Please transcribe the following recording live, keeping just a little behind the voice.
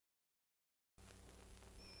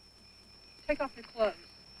Take off your clothes.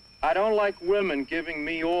 I don't like women giving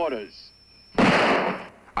me orders.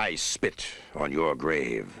 I spit on your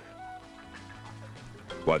grave.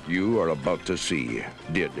 What you are about to see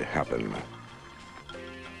did happen.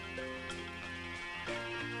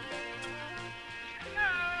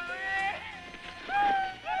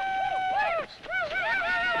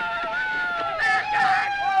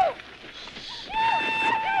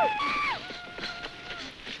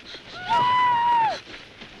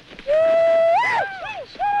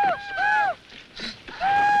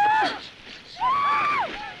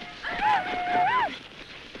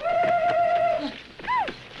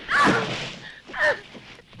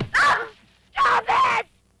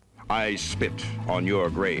 I spit on your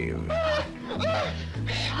grave.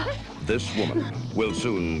 This woman will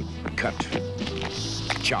soon cut,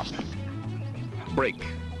 chop, break,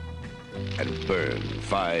 and burn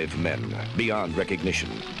 5 men beyond recognition.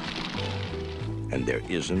 And there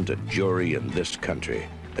isn't a jury in this country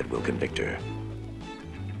that will convict her.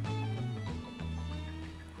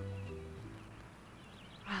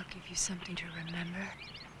 I'll give you something to remember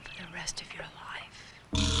for the rest of your life.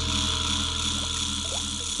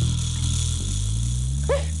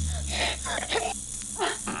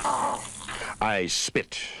 I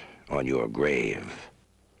spit on your grave.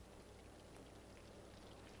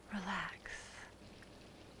 Relax.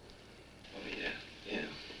 Oh, yeah.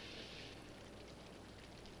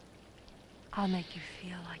 I'll make you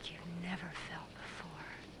feel like you've never felt before.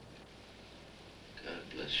 God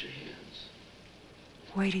bless your hands.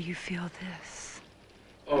 Wait till you feel this.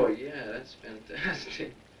 Oh, yeah, that's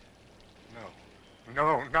fantastic.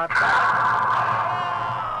 No, not that.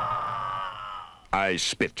 I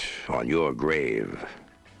spit on your grave.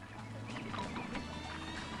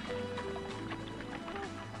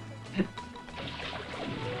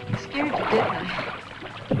 I scared you, didn't I?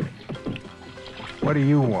 What do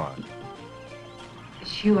you want?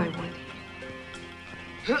 It's you I want.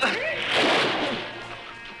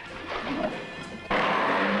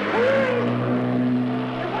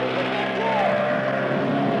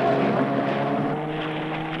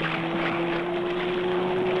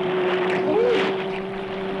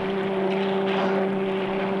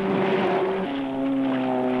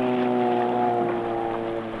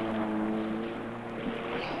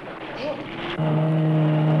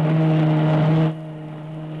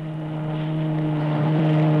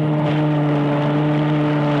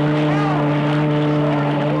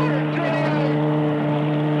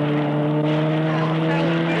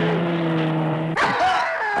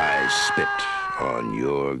 Spit on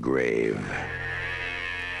your grave.